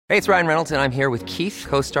Hey, it's Ryan Reynolds, and I'm here with Keith,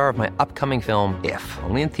 co-star of my upcoming film, If,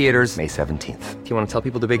 only in theaters May 17th. Do you want to tell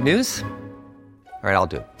people the big news? All right, I'll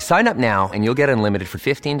do it. Sign up now and you'll get unlimited for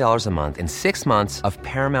 $15 a month and 6 months of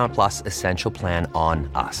Paramount Plus Essential Plan on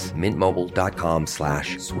us.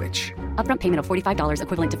 MintMobile.com/switch. Upfront payment of $45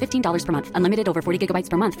 equivalent to $15 per month. Unlimited over 40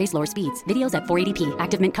 gigabytes per month. Face lower speeds. Videos at 480p.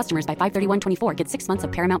 Active Mint customers by 531.24 get 6 months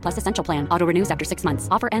of Paramount Plus Essential Plan. Auto renews after 6 months.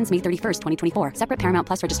 Offer ends May 31st, 2024. Separate Paramount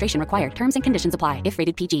Plus registration required. Terms and conditions apply if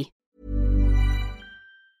rated PG.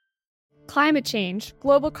 Climate change,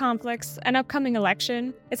 global conflicts, an upcoming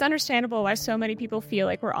election, it's understandable why so many people feel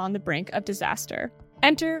like we're on the brink of disaster.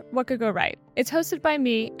 Enter What Could Go Right. It's hosted by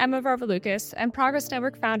me, Emma Varvaloucas, and Progress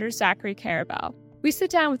Network founder Zachary Karabell. We sit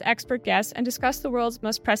down with expert guests and discuss the world's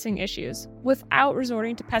most pressing issues, without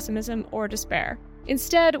resorting to pessimism or despair.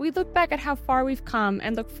 Instead, we look back at how far we've come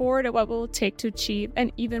and look forward at what it will take to achieve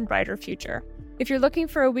an even brighter future. If you're looking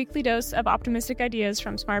for a weekly dose of optimistic ideas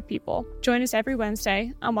from smart people, join us every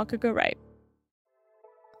Wednesday on What Could Go Right.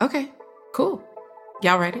 Okay, cool.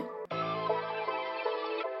 Y'all ready?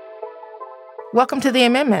 Welcome to The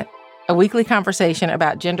Amendment, a weekly conversation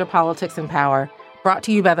about gender politics and power, brought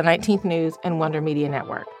to you by the 19th News and Wonder Media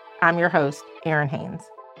Network. I'm your host, Erin Haynes.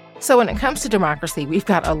 So when it comes to democracy, we've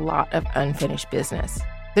got a lot of unfinished business.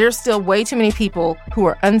 There's still way too many people who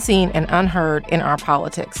are unseen and unheard in our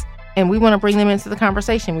politics. And we want to bring them into the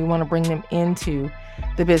conversation. We want to bring them into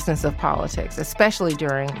the business of politics, especially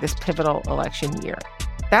during this pivotal election year.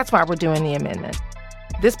 That's why we're doing The Amendment.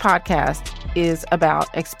 This podcast is about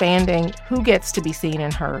expanding who gets to be seen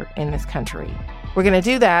and heard in this country. We're going to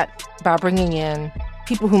do that by bringing in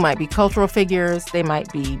people who might be cultural figures, they might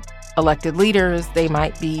be elected leaders, they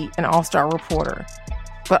might be an all-star reporter,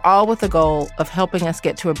 but all with the goal of helping us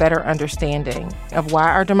get to a better understanding of why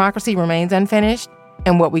our democracy remains unfinished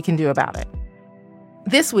and what we can do about it.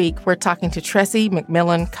 This week, we're talking to Tressie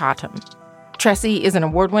McMillan Cottom. Tressie is an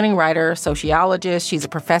award-winning writer, sociologist. She's a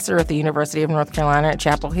professor at the University of North Carolina at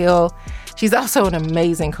Chapel Hill. She's also an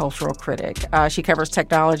amazing cultural critic. She covers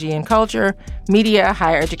technology and culture, media,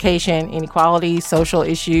 higher education, inequality, social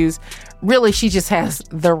issues. Really, she just has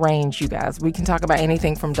the range, you guys. We can talk about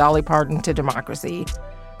anything from Dolly Parton to democracy.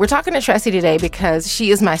 We're talking to Tressie today because she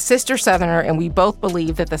is my sister Southerner, and we both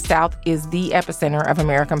believe that the South is the epicenter of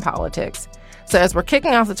American politics. So as we're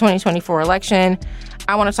kicking off the 2024 election,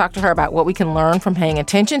 I want to talk to her about what we can learn from paying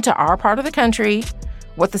attention to our part of the country,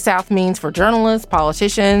 what the South means for journalists,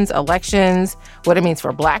 politicians, elections, what it means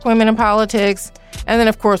for Black women in politics, and then,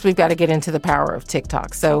 of course, we've got to get into the power of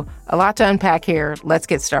TikTok. So a lot to unpack here. Let's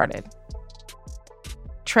get started.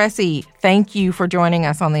 Tressie, thank you for joining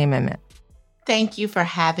us on The Amendment. Thank you for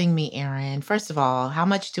having me, Erin. First of all, how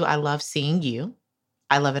much do I love seeing you?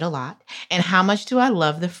 I love it a lot. And how much do I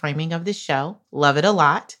love the framing of this show? Love it a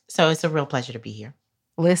lot. So it's a real pleasure to be here.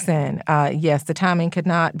 Listen, yes, the timing could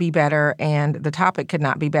not be better and the topic could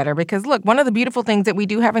not be better because, look, one of the beautiful things that we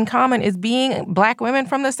do have in common is being Black women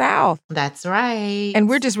from the South. That's right. And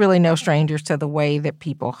we're just really no strangers to the way that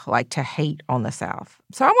people like to hate on the South.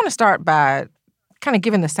 So I want to start by kind of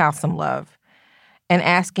giving the South some love and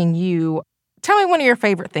asking you, tell me one of your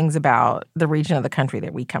favorite things about the region of the country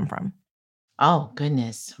that we come from. Oh,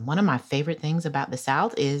 goodness. One of my favorite things about the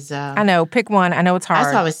South is... I know. Pick one. I know it's hard.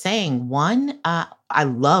 That's what I was saying. One, I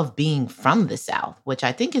love being from the South, which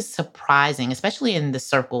I think is surprising, especially in the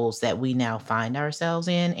circles that we now find ourselves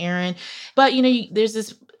in, Erin. But, you know, there's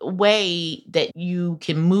this way that you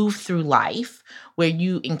can move through life where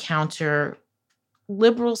you encounter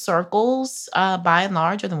liberal circles, by and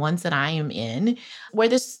large, are the ones that I am in, where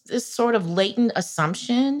this sort of latent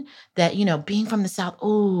assumption that, you know, being from the South,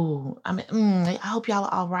 I hope y'all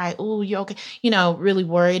are all right. Oh, you're okay. You know, really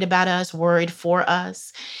worried about us, worried for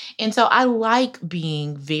us. And so I like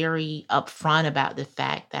being very upfront about the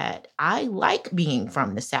fact that I like being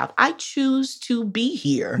from the South. I choose to be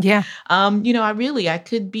here. Yeah. You know, I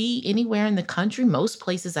could be anywhere in the country, most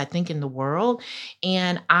places I think in the world.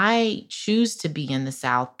 And I choose to be in the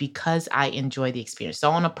South because I enjoy the experience.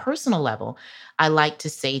 So on a personal level, I like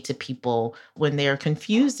to say to people when they're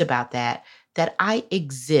confused about that I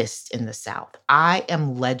exist in the South. I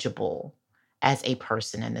am legible as a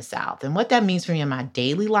person in the South. And what that means for me in my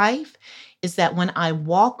daily life is that when I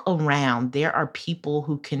walk around, there are people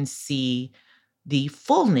who can see the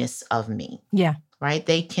fullness of me. Yeah. Right?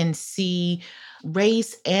 They can see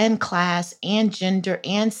race and class and gender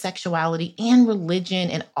and sexuality and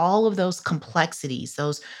religion and all of those complexities,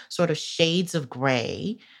 those sort of shades of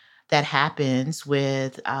gray that happens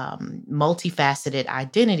with multifaceted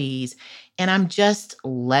identities. And I'm just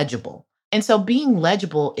legible. And so being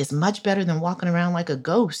legible is much better than walking around like a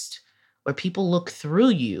ghost where people look through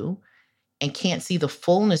you and can't see the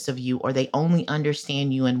fullness of you, or they only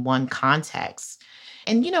understand you in one context.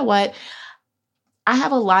 And you know what? I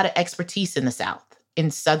have a lot of expertise in the South, in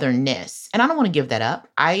Southernness, and I don't want to give that up.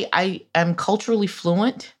 I am culturally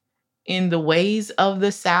fluent in the ways of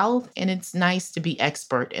the South, and it's nice to be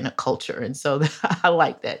expert in a culture. And so I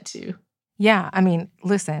like that too. Yeah, I mean,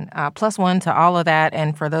 listen, plus one to all of that.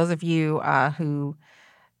 And for those of you who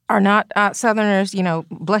are not Southerners,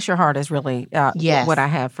 bless your heart is really what I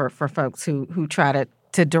Yes. have for folks who try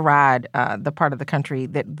to deride the part of the country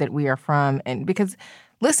that we are from. And because,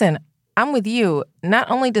 listen, I'm with you.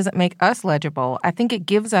 Not only does it make us legible, I think it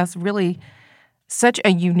gives us really such a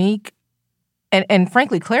unique and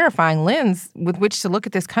frankly clarifying lens with which to look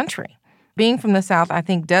at this country. Being from the South, I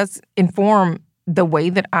think, does inform the way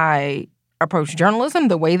that I approach journalism,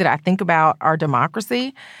 the way that I think about our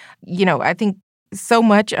democracy. I think so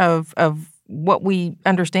much of what we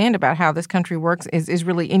understand about how this country works is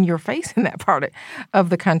really in your face in that part of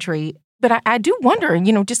the country. But I do wonder,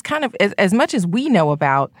 just kind of as much as we know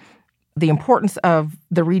about the importance of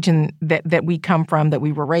the region that we come from, that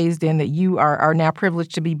we were raised in, that you are now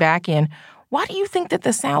privileged to be back in, why do you think that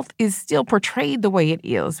the South is still portrayed the way it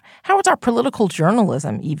is? How is our political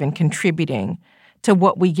journalism even contributing to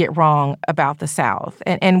what we get wrong about the South?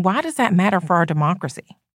 And why does that matter for our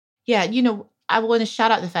democracy? Yeah, I want to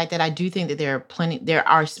shout out the fact that I do think that there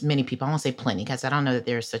are many people, I won't say plenty, because I don't know that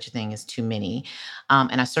there is such a thing as too many.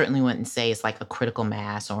 And I certainly wouldn't say it's like a critical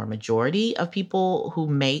mass or a majority of people who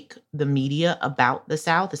make the media about the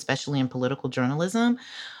South, especially in political journalism.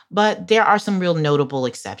 But there are some real notable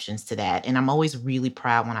exceptions to that. And I'm always really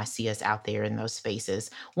proud when I see us out there in those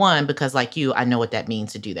spaces. One, because like you, I know what that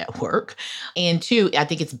means to do that work. And two, I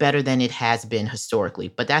think it's better than it has been historically.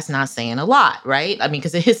 But that's not saying a lot, right? I mean,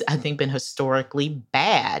 because it has, I think, been historically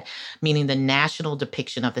bad, meaning the national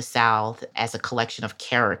depiction of the South as a collection of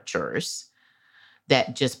characters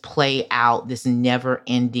that just play out this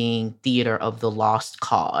never-ending theater of the lost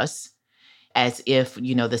cause, as if,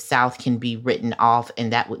 the South can be written off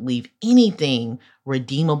and that would leave anything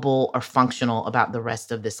redeemable or functional about the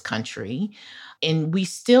rest of this country. And we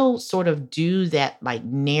still sort of do that like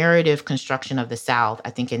narrative construction of the South, I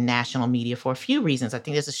think, in national media for a few reasons. I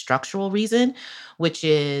think there's a structural reason, which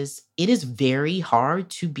is it is very hard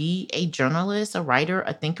to be a journalist, a writer,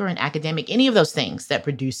 a thinker, an academic, any of those things that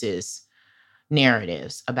produces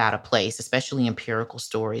narratives about a place, especially empirical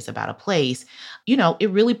stories about a place. It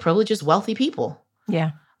really privileges wealthy people.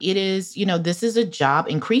 Yeah. It is, this is a job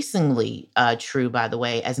increasingly true, by the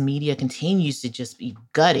way, as media continues to just be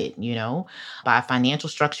gutted, by a financial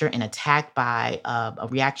structure and attacked by a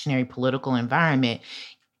reactionary political environment.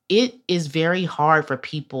 It is very hard for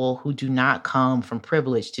people who do not come from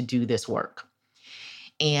privilege to do this work.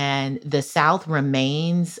 And the South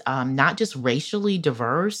remains not just racially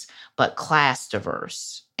diverse, but class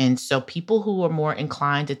diverse. And so people who are more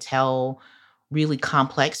inclined to tell really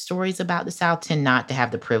complex stories about the South tend not to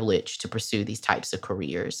have the privilege to pursue these types of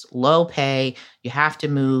careers. Low pay, you have to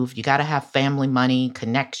move, you got to have family money,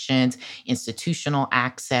 connections, institutional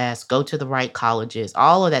access, go to the right colleges,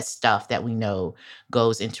 all of that stuff that we know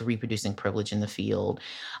goes into reproducing privilege in the field.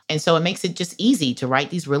 And so it makes it just easy to write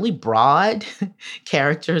these really broad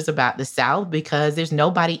characters about the South because there's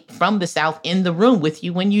nobody from the South in the room with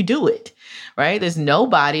you when you do it, right? There's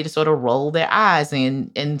nobody to sort of roll their eyes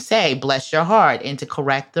and say, bless your heart, and to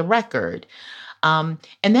correct the record. And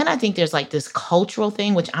then I think there's like this cultural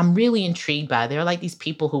thing, which I'm really intrigued by. There are like these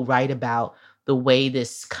people who write about the way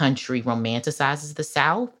this country romanticizes the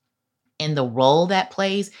South and the role that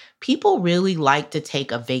plays. People really like to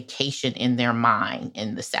take a vacation in their mind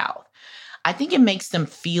in the South. I think it makes them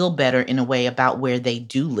feel better in a way about where they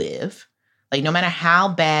do live. Like no matter how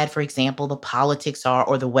bad, for example, the politics are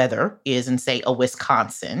or the weather is in, say, a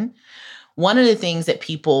Wisconsin, one of the things that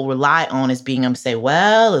people rely on is being able to say,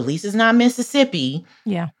 well, at least it's not Mississippi.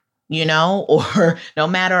 Yeah. Or no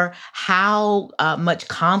matter how much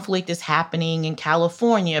conflict is happening in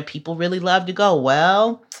California, people really love to go,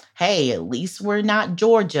 well, hey, at least we're not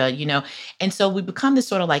Georgia, And so we become this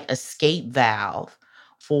sort of like escape valve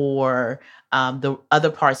for the other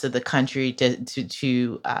parts of the country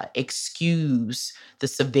to excuse the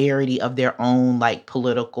severity of their own like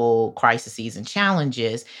political crises and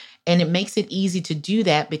challenges. And it makes it easy to do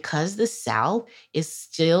that because the South is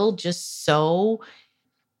still just so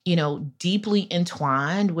deeply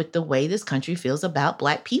entwined with the way this country feels about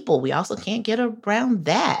Black people. We also can't get around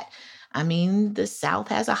that. I mean, the South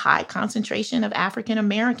has a high concentration of African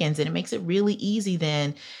Americans, and it makes it really easy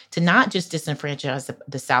then to not just disenfranchise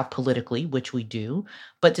the South politically, which we do,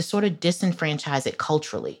 but to sort of disenfranchise it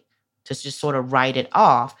culturally, to just sort of write it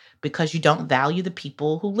off because you don't value the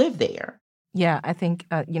people who live there. Yeah, I think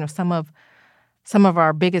some of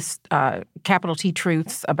our biggest capital T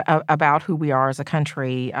truths about who we are as a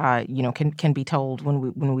country, can be told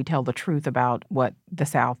when we tell the truth about what the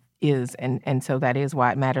South is, and so that is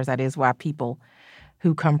why it matters. That is why people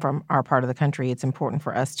who come from our part of the country, it's important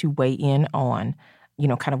for us to weigh in on,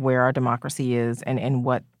 kind of where our democracy is and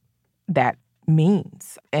what that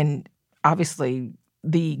means. And obviously,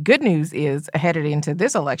 the good news is headed into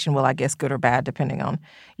this election, well, I guess good or bad, depending on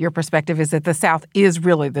your perspective, is that the South is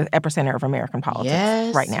really the epicenter of American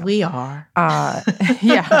politics right now. Yes, we are.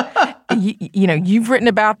 Yeah. You've written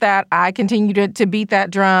about that. I continue to beat that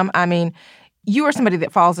drum. I mean, you are somebody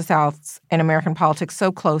that follows the South and American politics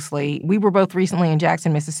so closely. We were both recently in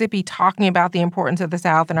Jackson, Mississippi, talking about the importance of the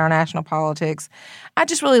South in our national politics. I'd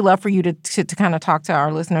just really love for you to kind of talk to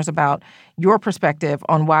our listeners about your perspective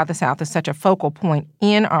on why the South is such a focal point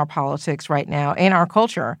in our politics right now, in our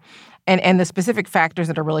culture, and the specific factors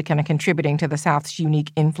that are really kind of contributing to the South's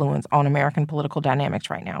unique influence on American political dynamics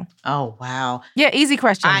right now. Oh, wow. Yeah, easy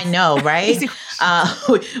questions. I know, right?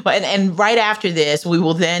 And right after this, we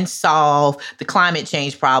will then solve the climate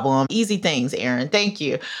change problem. Easy things, Erin. Thank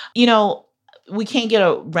you. We can't get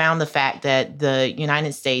around the fact that the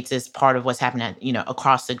United States is part of what's happening,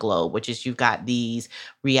 across the globe, which is you've got these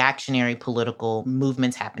reactionary political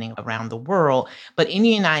movements happening around the world. But in the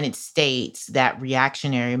United States, that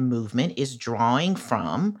reactionary movement is drawing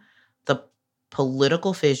from the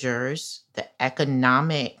political fissures, the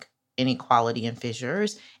economic inequality and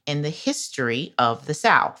fissures, and the history of the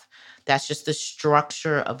South. That's just the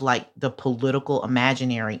structure of the political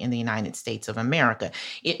imaginary in the United States of America.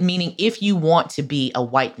 Meaning if you want to be a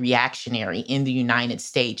white reactionary in the United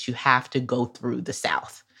States, you have to go through the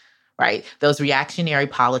South, right? Those reactionary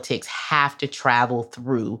politics have to travel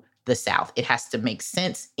through the South. It has to make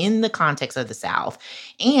sense in the context of the South.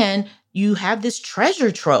 And you have this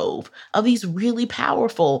treasure trove of these really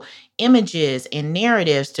powerful images and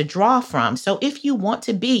narratives to draw from. So if you want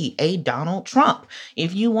to be a Donald Trump,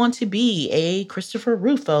 if you want to be a Christopher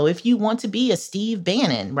Rufo, if you want to be a Steve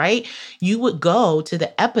Bannon, right, you would go to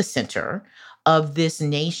the epicenter of this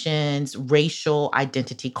nation's racial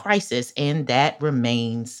identity crisis, and that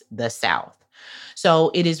remains the South.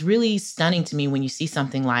 So it is really stunning to me when you see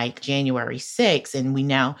something like January 6th, and we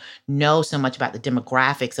now know so much about the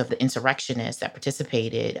demographics of the insurrectionists that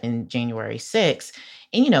participated in January 6th.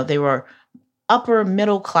 And, they were upper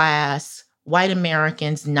middle class, white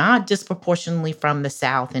Americans, not disproportionately from the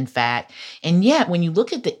South, in fact. And yet, when you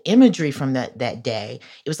look at the imagery from that day,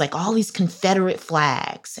 it was like all these Confederate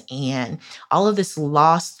flags and all of this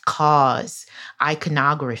lost cause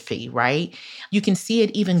iconography, right? You can see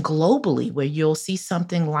it even globally, where you'll see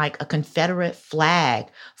something like a Confederate flag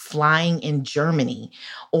flying in Germany,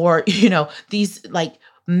 or, these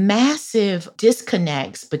massive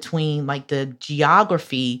disconnects between the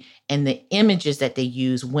geography and the images that they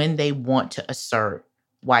use when they want to assert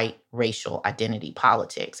white racial identity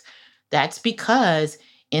politics. That's because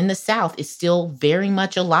in the South, it's still very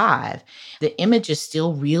much alive. The images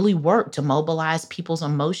still really work to mobilize people's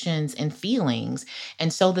emotions and feelings.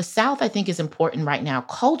 And so the South, I think, is important right now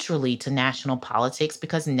culturally to national politics,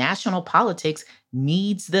 because national politics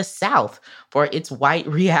needs the South for its white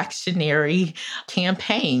reactionary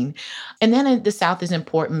campaign. And then the South is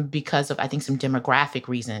important because of, I think, some demographic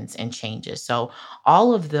reasons and changes. So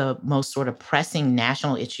all of the most sort of pressing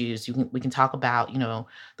national issues, we can talk about,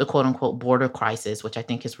 the quote unquote border crisis, which I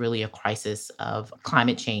think is really a crisis of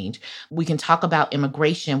climate change. We can talk about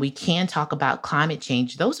immigration. We can talk about climate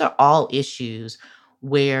change. Those are all issues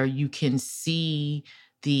where you can see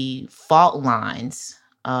the fault lines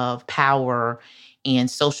of power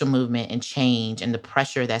and social movement and change and the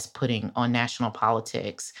pressure that's putting on national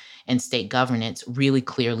politics and state governance really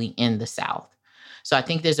clearly in the South. So I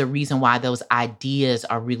think there's a reason why those ideas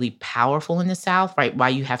are really powerful in the South, right? Why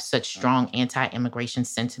you have such strong anti-immigration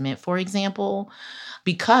sentiment, for example,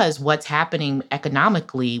 because what's happening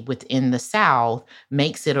economically within the South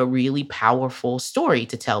makes it a really powerful story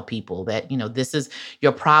to tell people that, this is,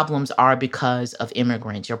 your problems are because of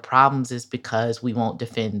immigrants. Your problems is because we won't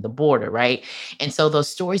defend the border, right? And so those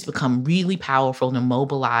stories become really powerful to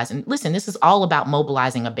mobilize. And listen, this is all about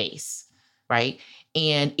mobilizing a base, right?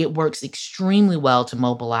 And it works extremely well to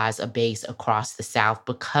mobilize a base across the South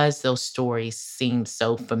because those stories seem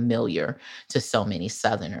so familiar to so many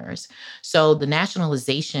Southerners. So the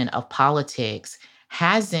nationalization of politics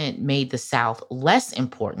hasn't made the South less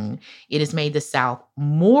important. It has made the South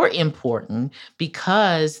more important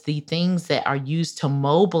because the things that are used to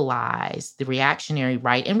mobilize the reactionary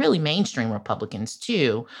right, and really mainstream Republicans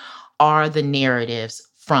too, are the narratives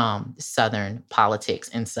from Southern politics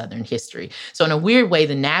and Southern history. So in a weird way,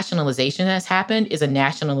 the nationalization that's happened is a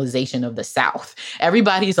nationalization of the South.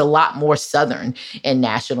 Everybody's a lot more Southern in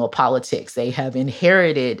national politics. They have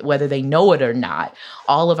inherited, whether they know it or not,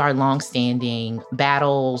 all of our longstanding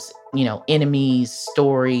battles, enemies,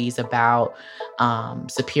 stories about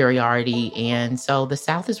superiority. And so the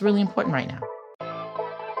South is really important right now.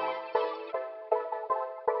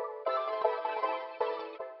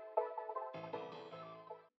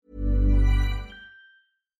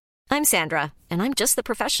 I'm Sandra, and I'm just the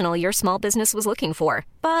professional your small business was looking for.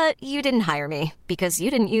 But you didn't hire me because you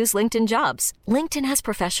didn't use LinkedIn Jobs. LinkedIn has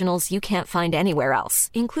professionals you can't find anywhere else,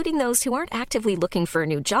 including those who aren't actively looking for a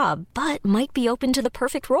new job, but might be open to the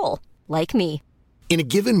perfect role, like me. In a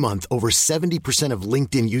given month, over 70% of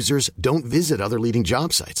LinkedIn users don't visit other leading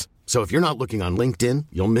job sites. So if you're not looking on LinkedIn,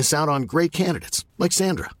 you'll miss out on great candidates like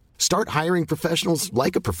Sandra. Start hiring professionals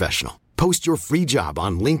like a professional. Post your free job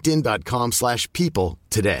on linkedin.com/people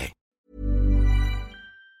today.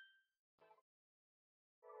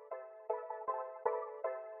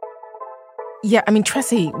 Yeah, I mean,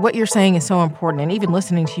 Tressie, what you're saying is so important. And even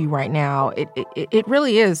listening to you right now, it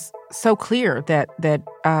really is so clear that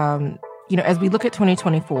as we look at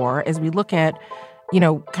 2024, as we look at,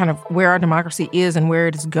 kind of where our democracy is and where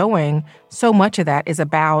it is going, so much of that is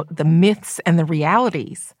about the myths and the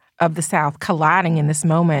realities of the South colliding in this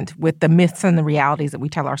moment with the myths and the realities that we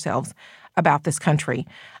tell ourselves about this country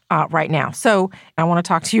right now. So I want to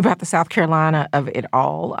talk to you about the South Carolina of it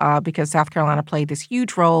all, because South Carolina played this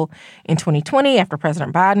huge role in 2020 after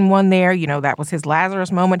President Biden won there. That was his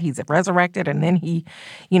Lazarus moment. He's resurrected, and then he,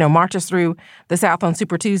 marches through the South on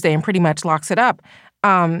Super Tuesday and pretty much locks it up.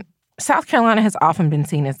 South Carolina has often been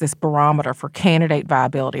seen as this barometer for candidate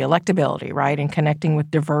viability, electability, right, and connecting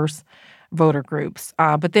with diverse voter groups.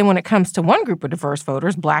 But then when it comes to one group of diverse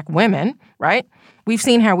voters, Black women, right, we've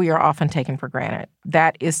seen how we are often taken for granted.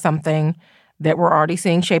 That is something that we're already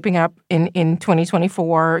seeing shaping up in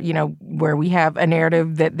 2024, where we have a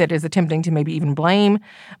narrative that is attempting to maybe even blame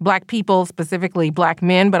Black people, specifically Black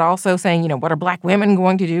men, but also saying, what are Black women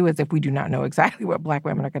going to do, as if we do not know exactly what Black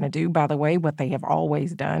women are going to do, by the way, what they have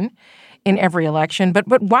always done in every election. But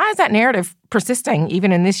why is that narrative persisting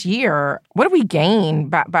even in this year? What do we gain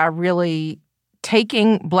by really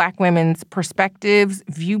taking Black women's perspectives,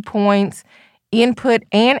 viewpoints, input,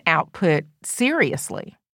 and output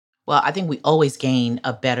seriously? Well, I think we always gain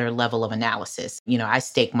a better level of analysis. I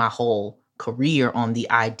stake my whole career on the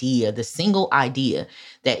single idea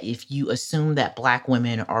that if you assume that Black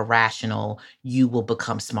women are rational, you will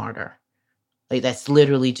become smarter. Like, that's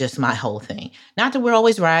literally just my whole thing. Not that we're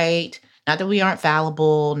always right, not that we aren't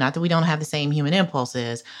fallible, not that we don't have the same human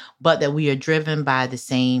impulses, but that we are driven by the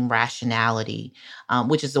same rationality,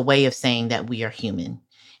 which is a way of saying that we are human.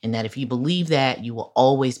 And that if you believe that, you will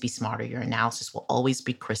always be smarter. Your analysis will always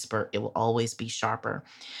be crisper. It will always be sharper.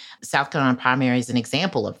 South Carolina primary is an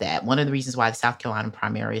example of that. One of the reasons why the South Carolina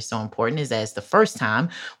primary is so important is that it's the first time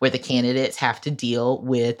where the candidates have to deal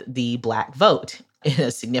with the Black vote in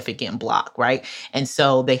a significant block, right? And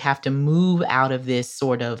so they have to move out of this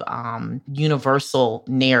sort of universal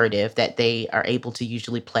narrative that they are able to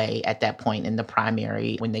usually play at that point in the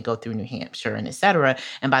primary when they go through New Hampshire and et cetera.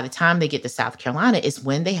 And by the time they get to South Carolina, it's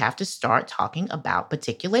when they have to start talking about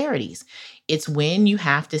particularities. It's when you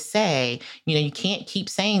have to say, you can't keep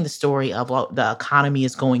saying the story of, well, the economy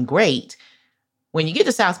is going great. When you get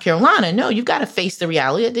to South Carolina, no, you've got to face the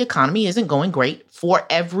reality that the economy isn't going great for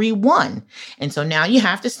everyone. And so now you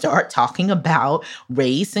have to start talking about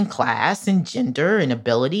race and class and gender and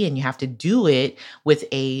ability, and you have to do it with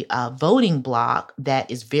a voting bloc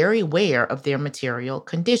that is very aware of their material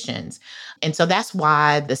conditions. And so that's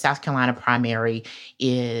why the South Carolina primary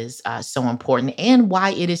is so important, and why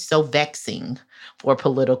it is so vexing for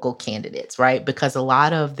political candidates, right? Because a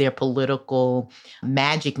lot of their political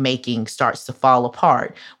magic making starts to fall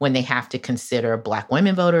apart when they have to consider Black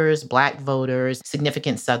women voters, Black voters,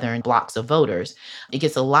 significant Southern blocks of voters. It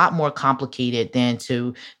gets a lot more complicated than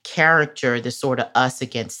to caricature the sort of us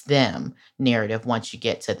against them narrative once you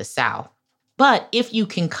get to the South. But if you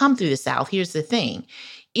can come through the South, here's the thing.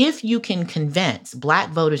 If you can convince Black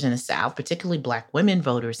voters in the South, particularly Black women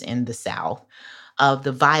voters in the South, of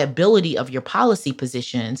the viability of your policy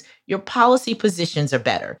positions are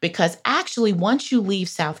better. Because actually, once you leave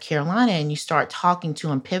South Carolina and you start talking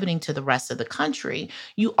to and pivoting to the rest of the country,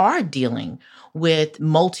 you are dealing with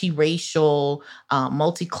multiracial,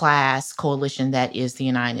 multi-class coalition that is the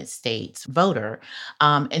United States voter.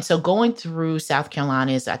 And so going through South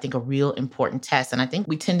Carolina is, I think, a real important test. And I think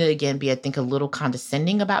we tend to, again, be, I think, a little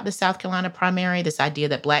condescending about the South Carolina primary, this idea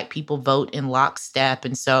that Black people vote in lockstep.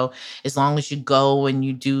 And so as long as you go go and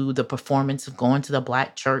you do the performance of going to the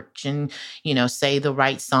Black church and, say the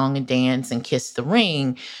right song and dance and kiss the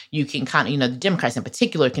ring, you can kind of, the Democrats in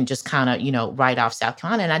particular can just kind of, write off South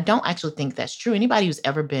Carolina. And I don't actually think that's true. Anybody who's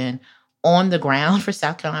ever been on the ground for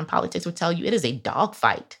South Carolina politics will tell you it is a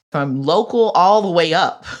dogfight from local all the way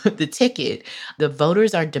up the ticket. The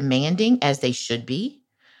voters are demanding, as they should be.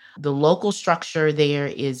 The local structure there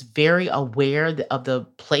is very aware of the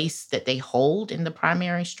place that they hold in the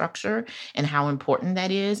primary structure and how important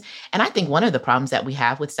that is. And I think one of the problems that we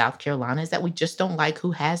have with South Carolina is that we just don't like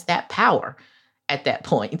who has that power at that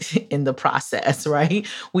point in the process, right?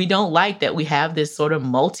 We don't like that we have this sort of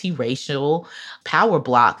multiracial power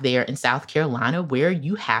block there in South Carolina where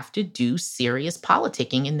you have to do serious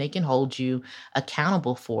politicking and they can hold you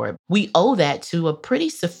accountable for it. We owe that to a pretty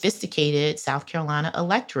sophisticated South Carolina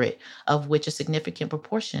electorate, of which a significant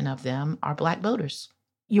proportion of them are Black voters.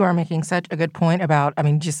 You are making such a good point about,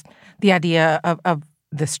 just the idea of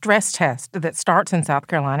the stress test that starts in South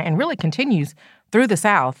Carolina and really continues through the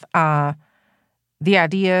South. The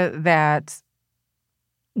idea that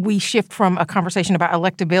we shift from a conversation about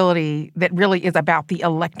electability that really is about the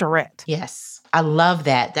electorate. Yes, I love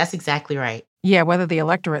that. That's exactly right. Yeah, whether the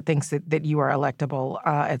electorate thinks that you are electable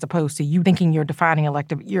as opposed to you thinking you're defining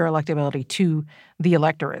your electability to the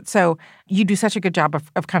electorate. So you do such a good job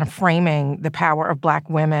of kind of framing the power of Black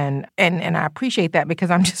women. And I appreciate that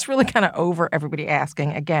because I'm just really kind of over everybody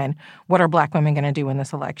asking, again, what are Black women going to do in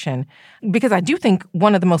this election? Because I do think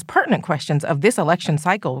one of the most pertinent questions of this election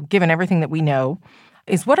cycle, given everything that we know,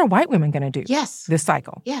 is what are white women going to do this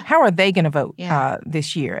cycle? Yeah. How are they going to vote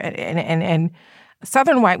this year? And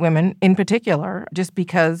Southern white women in particular, just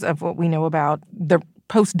because of what we know about the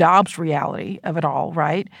post-Dobbs reality of it all,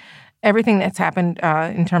 right? Everything that's happened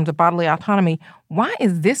in terms of bodily autonomy, why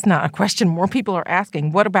is this not a question more people are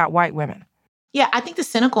asking? What about white women? Yeah, I think the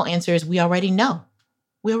cynical answer is we already know.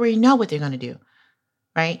 We already know what they're going to do,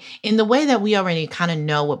 right? In the way that we already kind of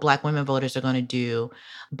know what Black women voters are going to do,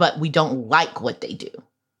 but we don't like what they do,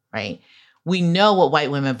 right? We know what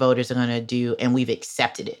white women voters are going to do, and we've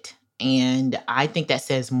accepted it. And I think that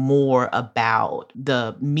says more about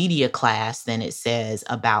the media class than it says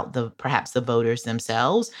about perhaps the voters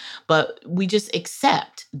themselves. But we just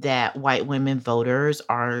accept that white women voters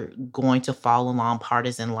are going to fall along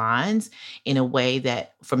partisan lines in a way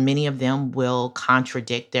that for many of them will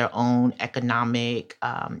contradict their own economic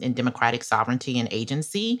and democratic sovereignty and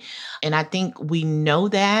agency. And I think we know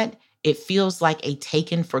that. It feels like a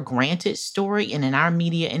taken for granted story. And in our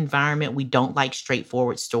media environment, we don't like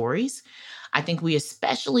straightforward stories. I think we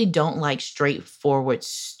especially don't like straightforward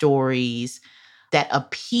stories that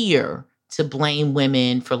appear to blame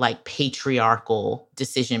women for like patriarchal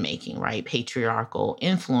decision-making, right? Patriarchal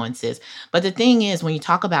influences. But the thing is, when you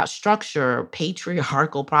talk about structure,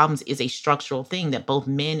 patriarchal problems is a structural thing that both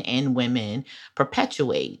men and women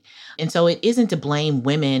perpetuate. And so it isn't to blame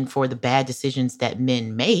women for the bad decisions that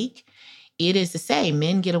men make. It is to say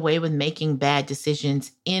men get away with making bad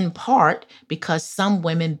decisions in part because some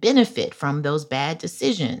women benefit from those bad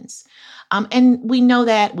decisions. And we know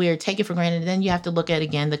that we're taking for granted. And then you have to look at,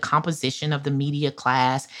 again, the composition of the media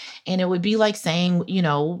class. And it would be like saying,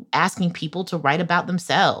 asking people to write about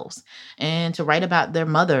themselves and to write about their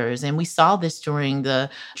mothers. And we saw this during the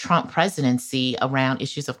Trump presidency around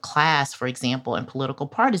issues of class, for example, and political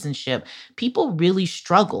partisanship. People really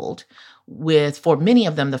struggled with, for many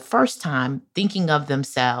of them, the first time thinking of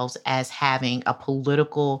themselves as having a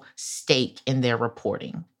political stake in their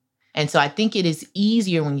reporting. And so I think it is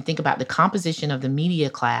easier when you think about the composition of the media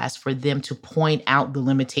class for them to point out the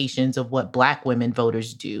limitations of what Black women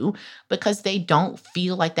voters do because they don't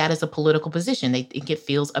feel like that is a political position. They think it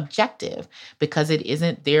feels objective because it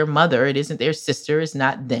isn't their mother, it isn't their sister, it's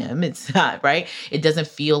not them, it's not, right? It doesn't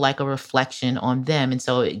feel like a reflection on them. And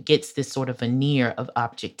so it gets this sort of veneer of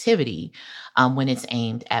objectivity when it's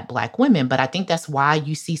aimed at Black women. But I think that's why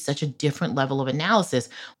you see such a different level of analysis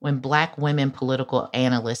when Black women political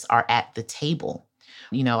analysts are at the table.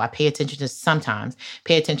 I pay attention to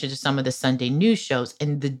some of the Sunday news shows,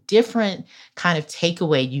 and the different kind of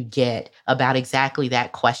takeaway you get about exactly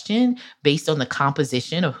that question based on the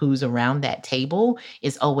composition of who's around that table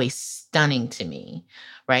is always stunning to me.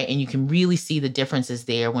 Right. And you can really see the differences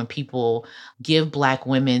there when people give Black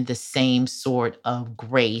women the same sort of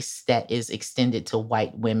grace that is extended to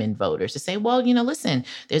white women voters to say, well, listen,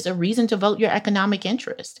 there's a reason to vote your economic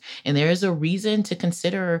interest. And there is a reason to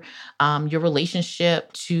consider your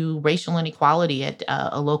relationship to racial inequality at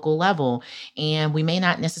a local level. And we may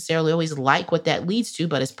not necessarily always like what that leads to,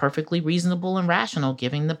 but it's perfectly reasonable and rational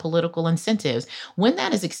given the political incentives. When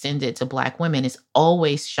that is extended to Black women, it's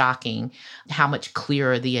always shocking how much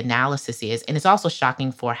clearer the analysis is. And it's also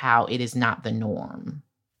shocking for how it is not the norm.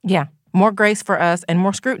 Yeah. More grace for us and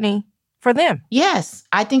more scrutiny for them. Yes.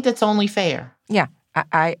 I think that's only fair. Yeah,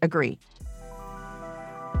 I agree.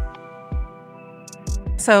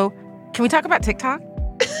 So can we talk about TikTok?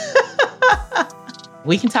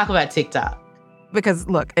 We can talk about TikTok. Because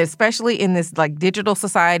look, especially in this like digital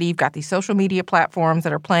society, you've got these social media platforms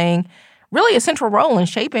that are playing really a central role in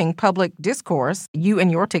shaping public discourse, you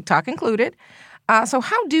and your TikTok included. So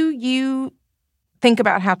how do you think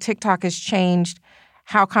about how TikTok has changed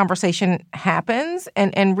how conversation happens?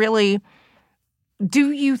 And really,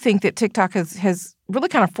 do you think that TikTok has really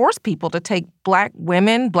kind of forced people to take Black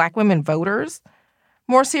women voters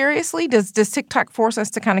more seriously? Does TikTok force us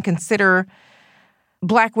to kind of consider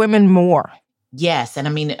Black women more? Yes. And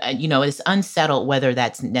I mean, it's unsettled whether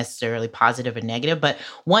that's necessarily positive or negative. But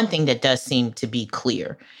one thing that does seem to be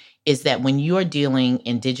clear is that when you are dealing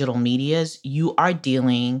in digital medias, you are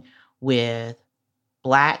dealing with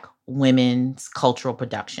Black women's cultural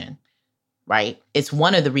production, right? It's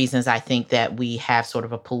one of the reasons I think that we have sort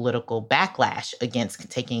of a political backlash against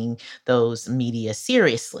taking those media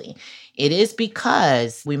seriously. It is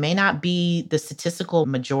because we may not be the statistical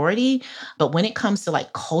majority, but when it comes to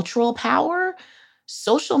like cultural power,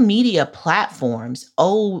 social media platforms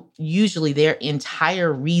owe usually their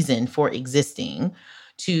entire reason for existing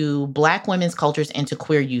to Black women's cultures and to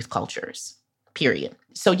queer youth cultures, period.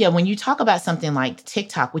 So yeah, when you talk about something like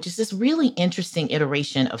TikTok, which is this really interesting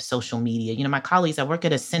iteration of social media, my colleagues, I work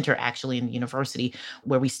at a center actually in the university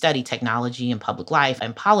where we study technology and public life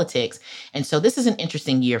and politics. And so this is an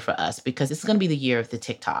interesting year for us because this is going to be the year of the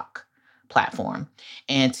TikTok platform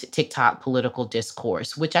and TikTok political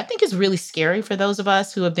discourse, which I think is really scary for those of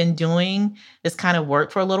us who have been doing this kind of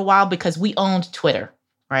work for a little while because we owned Twitter,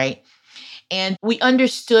 right? And we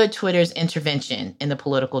understood Twitter's intervention in the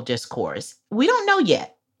political discourse. We don't know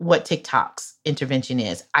yet what TikTok's intervention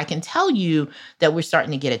is. I can tell you that we're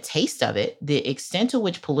starting to get a taste of it. The extent to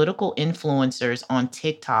which political influencers on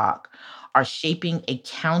TikTok are shaping a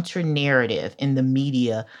counter narrative in the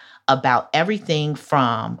media about everything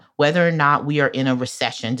from whether or not we are in a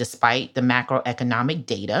recession, despite the macroeconomic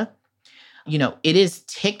data. It is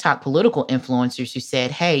TikTok political influencers who said,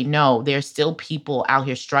 hey, no, there's still people out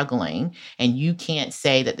here struggling, and you can't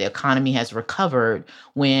say that the economy has recovered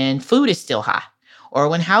when food is still high or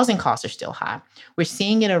when housing costs are still high. We're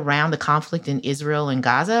seeing it around the conflict in Israel and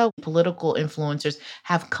Gaza. Political influencers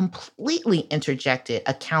have completely interjected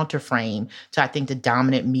a counterframe to, I think, the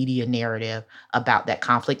dominant media narrative about that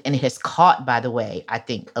conflict. And it has caught, by the way, I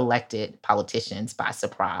think, elected politicians by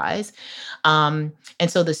surprise. And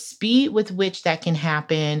so the speed with which that can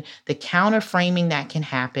happen, the counterframing that can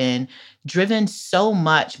happen, driven so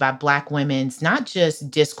much by Black women's, not just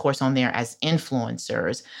discourse on there as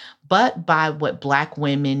influencers, but by what Black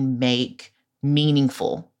women make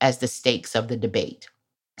meaningful as the stakes of the debate.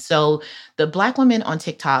 So the Black women on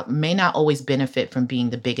TikTok may not always benefit from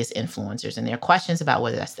being the biggest influencers. And there are questions about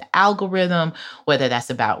whether that's the algorithm, whether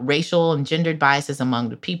that's about racial and gendered biases among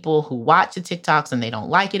the people who watch the TikToks and they don't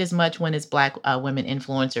like it as much when it's Black women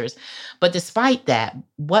influencers. But despite that,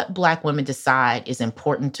 what Black women decide is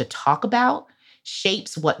important to talk about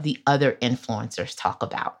shapes what the other influencers talk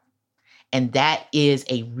about. And that is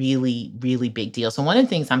a really, really big deal. So one of the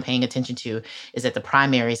things I'm paying attention to is at the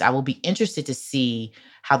primaries, I will be interested to see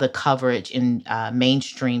how the coverage in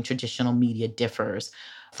mainstream traditional media differs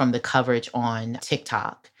from the coverage on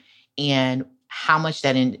TikTok and how much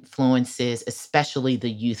that influences, especially the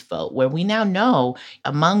youth vote, where we now know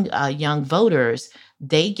among young voters,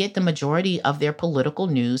 they get the majority of their political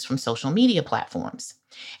news from social media platforms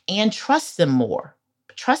and trust them more.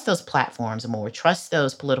 Trust those platforms more, trust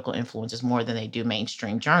those political influencers more than they do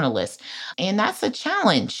mainstream journalists. And that's a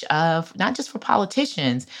challenge of not just for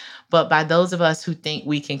politicians, but by those of us who think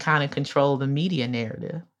we can kind of control the media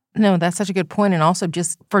narrative. No, that's such a good point. And also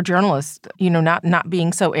just for journalists, not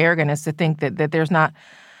being so arrogant as to think that there's not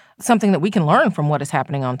something that we can learn from what is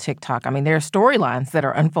happening on TikTok. I mean, there are storylines that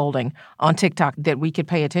are unfolding on TikTok that we could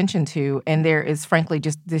pay attention to. And there is, frankly,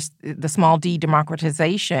 just the small d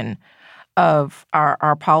democratization of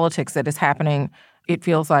our politics that is happening, it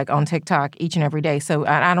feels like, on TikTok each and every day. So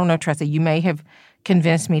I don't know, Tressie, you may have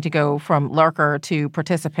convinced me to go from lurker to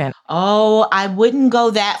participant. Oh, I wouldn't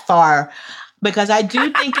go that far because I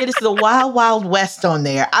do think it is the wild, wild west on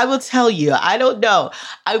there. I will tell you, I don't know.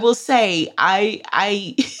 I will say I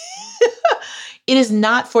it is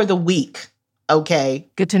not for the weak, okay?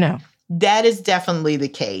 Good to know. That is definitely the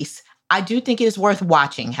case. I do think it is worth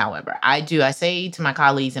watching, however. I say to my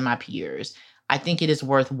colleagues and my peers, I think it is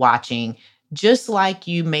worth watching just like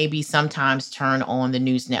you maybe sometimes turn on the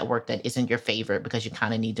news network that isn't your favorite because you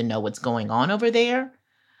kind of need to know what's going on over there.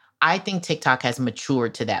 I think TikTok has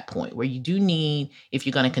matured to that point where you do need, if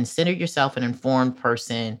you're going to consider yourself an informed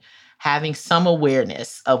person, having some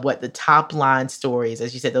awareness of what the top line stories,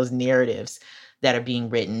 as you said, those narratives that are being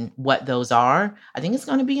written, what those are. I think it's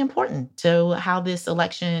going to be important to how this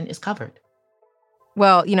election is covered.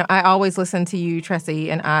 Well, I always listen to you, Tressie,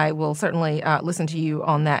 and I will certainly listen to you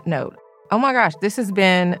on that note. Oh my gosh, this has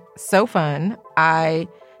been so fun. I,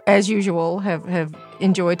 as usual, have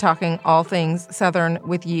enjoyed talking all things Southern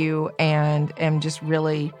with you and am just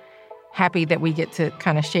really happy that we get to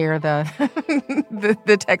kind of share the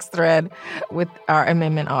the text thread with our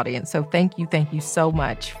amendment audience. So thank you so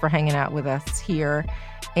much for hanging out with us here.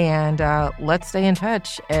 And let's stay in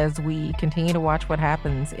touch as we continue to watch what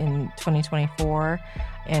happens in 2024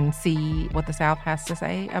 and see what the South has to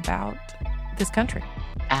say about this country.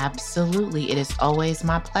 Absolutely. It is always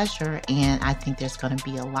my pleasure. And I think there's going to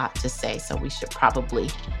be a lot to say. So we should probably,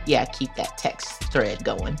 keep that text thread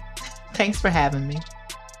going. Thanks for having me.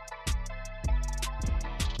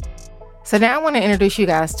 So now I want to introduce you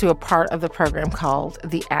guys to a part of the program called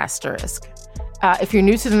the Asterisk. If you're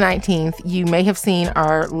new to the 19th, you may have seen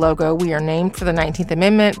our logo. We are named for the 19th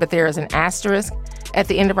Amendment, but there is an asterisk at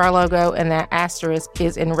the end of our logo, and that asterisk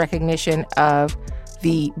is in recognition of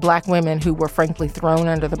the Black women who were frankly thrown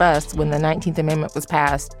under the bus when the 19th Amendment was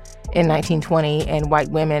passed in 1920, and white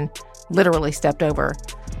women literally stepped over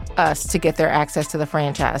us to get their access to the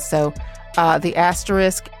franchise. So the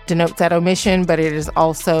asterisk denotes that omission, but it is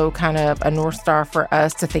also kind of a North Star for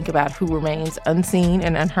us to think about who remains unseen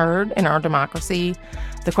and unheard in our democracy,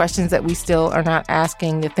 the questions that we still are not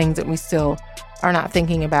asking, the things that we still are not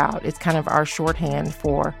thinking about. It's kind of our shorthand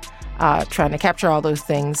for trying to capture all those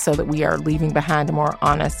things so that we are leaving behind a more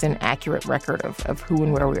honest and accurate record of who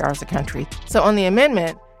and where we are as a country. So on the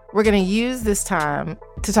amendment, we're going to use this time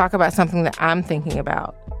to talk about something that I'm thinking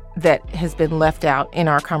about that has been left out in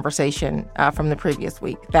our conversation from the previous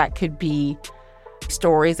week. That could be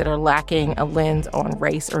stories that are lacking a lens on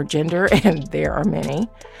race or gender, and there are many.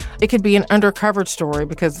 It could be an undercovered story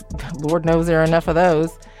because Lord knows there are enough of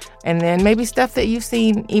those. And then maybe stuff that you've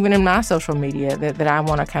seen even in my social media that I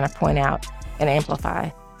want to kind of point out and amplify.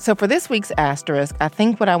 So for this week's Asterisk, I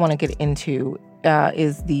think what I want to get into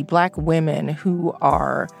is the Black women who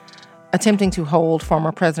are attempting to hold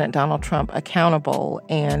former President Donald Trump accountable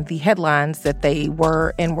and the headlines that they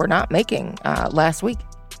were and were not making last week.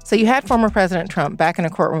 So you had former President Trump back in a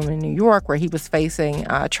courtroom in New York where he was facing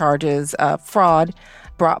charges of fraud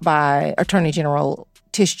brought by Attorney General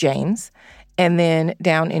Tish James. And then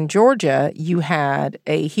down in Georgia, you had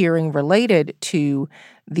a hearing related to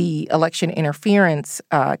the election interference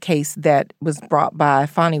case that was brought by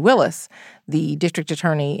Fani Willis, the district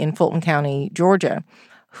attorney in Fulton County, Georgia,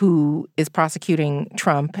 who is prosecuting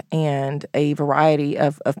Trump and a variety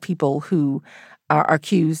of people who are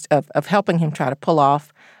accused of helping him try to pull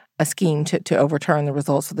off a scheme to overturn the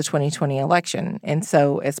results of the 2020 election. And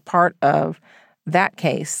so as part of that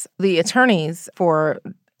case, the attorneys for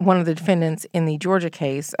one of the defendants in the Georgia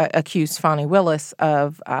case accused Fani Willis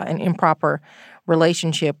of an improper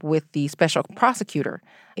relationship with the special prosecutor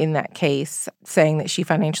in that case, saying that she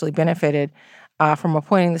financially benefited from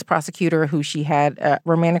appointing this prosecutor who she had a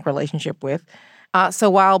romantic relationship with. So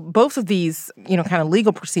while both of these, kind of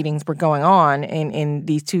legal proceedings were going on in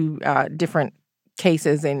these two different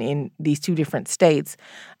cases in these two different states,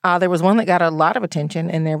 there was one that got a lot of attention,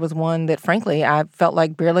 and there was one that, frankly, I felt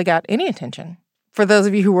like barely got any attention. For those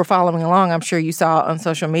of you who were following along, I'm sure you saw on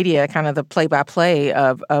social media kind of the play-by-play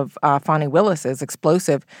of Fani Willis's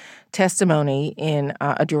explosive testimony in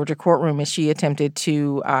a Georgia courtroom as she attempted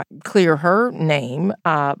to clear her name.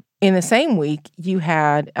 In the same week, you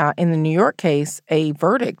had, in the New York case, a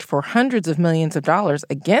verdict for hundreds of millions of dollars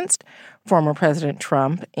against former President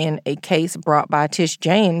Trump in a case brought by Tish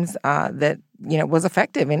James that, was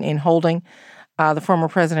effective in holding the former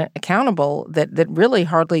president accountable that really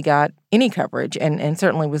hardly got any coverage and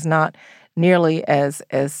certainly was not nearly as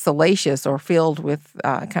salacious or filled with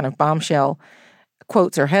kind of bombshell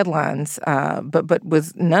quotes or headlines, but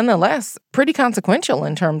was nonetheless pretty consequential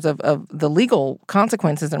in terms of the legal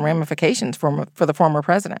consequences and ramifications for the former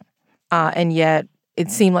president. And yet it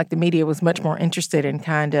seemed like the media was much more interested in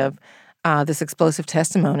kind of this explosive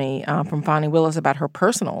testimony from Fani Willis about her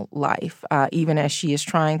personal life, even as she is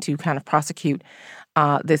trying to kind of prosecute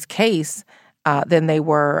this case, than they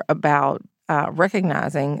were about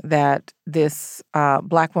recognizing that this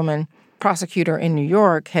Black woman prosecutor in New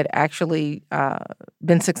York had actually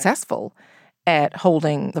been successful at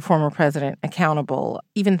holding the former president accountable,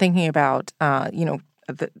 even thinking about,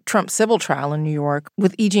 the Trump civil trial in New York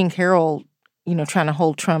with E. Jean Carroll, trying to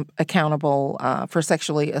hold Trump accountable for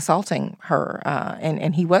sexually assaulting her.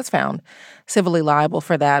 And he was found civilly liable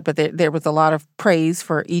for that. But there was a lot of praise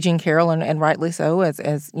for E. Jean Carroll, and rightly so, as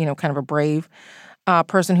kind of a brave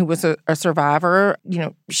person who was a survivor.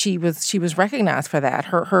 She was recognized for that.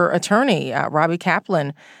 Her attorney, Robbie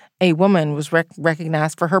Kaplan, a woman, was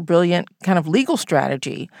recognized for her brilliant kind of legal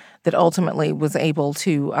strategy that ultimately was able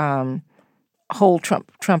to hold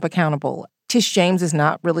Trump accountable. Tish James is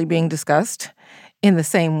not really being discussed in the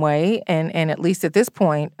same way, and at least at this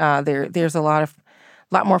point, there's a lot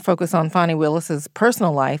more focus on Fani Willis's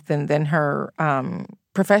personal life than her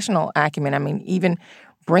professional acumen. I mean, even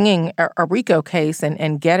bringing a RICO case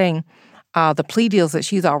and getting the plea deals that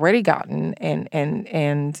she's already gotten,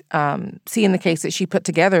 and seeing the case that she put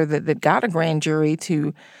together that got a grand jury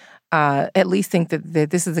to at least think that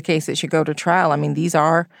this is a case that should go to trial. I mean, these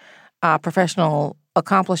are professional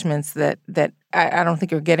accomplishments that I don't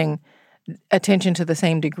think are getting attention to the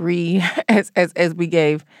same degree as we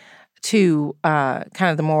gave to kind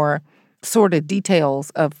of the more sordid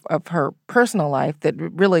details of her personal life that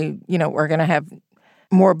really, are going to have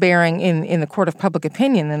more bearing in the court of public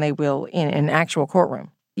opinion than they will in an actual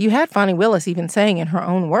courtroom. You had Fani Willis even saying in her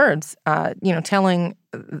own words, telling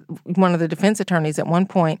one of the defense attorneys at one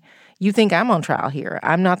point, "You think I'm on trial here.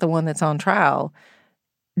 I'm not the one that's on trial.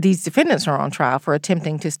 These defendants are on trial for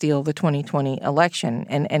attempting to steal the 2020 election."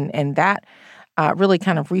 And that really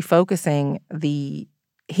kind of refocusing the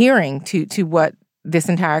hearing to what this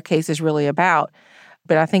entire case is really about.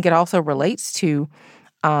 But I think it also relates to,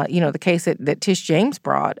 the case that Tish James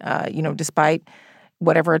brought, despite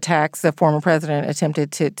whatever attacks the former president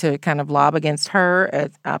attempted to kind of lob against her,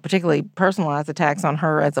 particularly personalized attacks on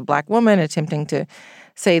her as a Black woman, attempting to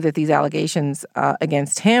say that these allegations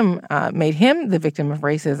against him made him the victim of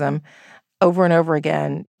racism over and over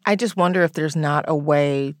again. I just wonder if there's not a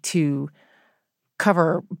way to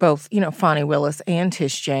cover both, Fani Willis and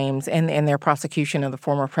Tish James and their prosecution of the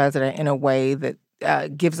former president in a way that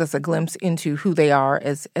gives us a glimpse into who they are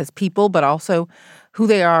as people, but also who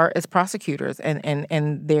they are as prosecutors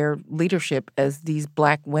and their leadership as these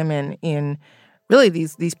Black women in really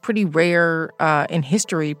these pretty rare in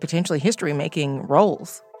history, potentially history-making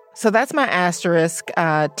roles. So that's my asterisk.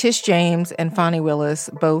 Tish James and Fani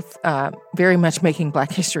Willis, both very much making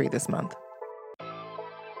Black history this month.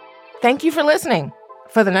 Thank you for listening.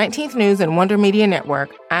 For the 19th News and Wonder Media Network,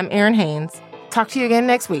 I'm Erin Haynes. Talk to you again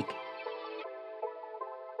next week.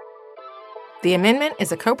 The Amendment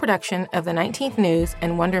is a co-production of the 19th News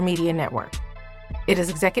and Wonder Media Network. It is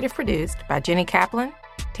executive produced by Jenny Kaplan,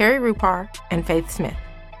 Terry Rupar, and Faith Smith.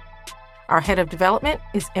 Our head of development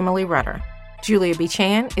is Emily Rutter. Julia B.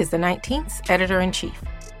 Chan is the 19th's editor-in-chief.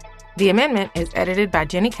 The Amendment is edited by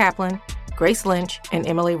Jenny Kaplan, Grace Lynch, and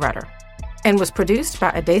Emily Rutter, and was produced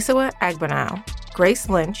by Adesawa Agbanal, Grace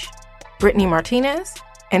Lynch, Brittany Martinez,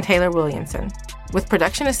 and Taylor Williamson, with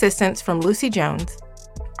production assistance from Lucy Jones,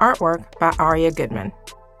 artwork by Aria Goodman.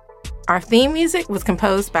 Our theme music was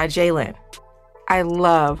composed by Jay Lynn. I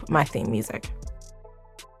love my theme music.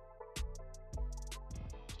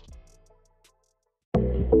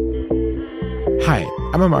 Hi,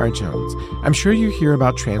 I'm Amara Jones. I'm sure you hear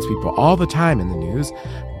about trans people all the time in the news,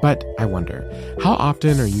 but I wonder, how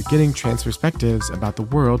often are you getting trans perspectives about the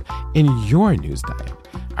world in your news diet?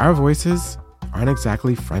 Our voices aren't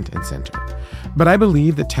exactly front and center. But I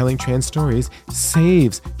believe that telling trans stories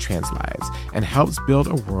saves trans lives and helps build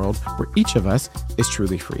a world where each of us is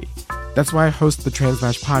truly free. That's why I host the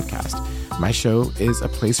Translash podcast. My show is a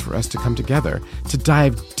place for us to come together, to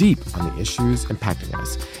dive deep on the issues impacting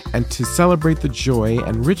us, and to celebrate the joy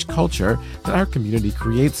and rich culture that our community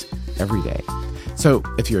creates every day. So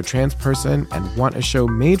if you're a trans person and want a show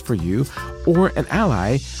made for you, or an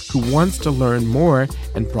ally who wants to learn more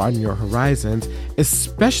and broaden your horizons,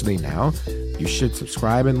 especially now, you should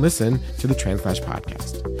subscribe and listen to the Translash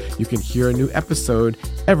podcast. You can hear a new episode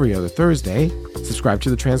every other Thursday. Subscribe to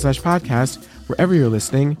the Translash podcast wherever you're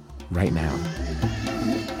listening right now.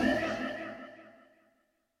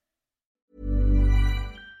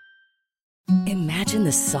 Imagine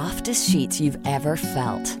the softest sheets you've ever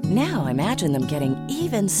felt. Now imagine them getting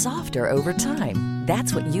even softer over time.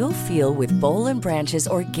 That's what you'll feel with Boll & Branch's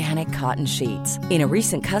organic cotton sheets. In a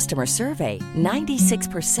recent customer survey,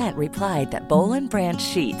 96% replied that Boll & Branch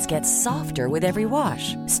sheets get softer with every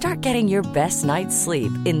wash. Start getting your best night's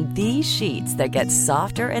sleep in these sheets that get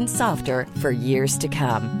softer and softer for years to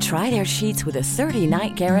come. Try their sheets with a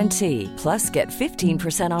 30-night guarantee. Plus, get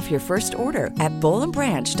 15% off your first order at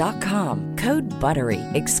bollandbranch.com. Code BUTTERY.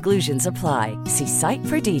 Exclusions apply. See site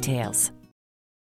for details.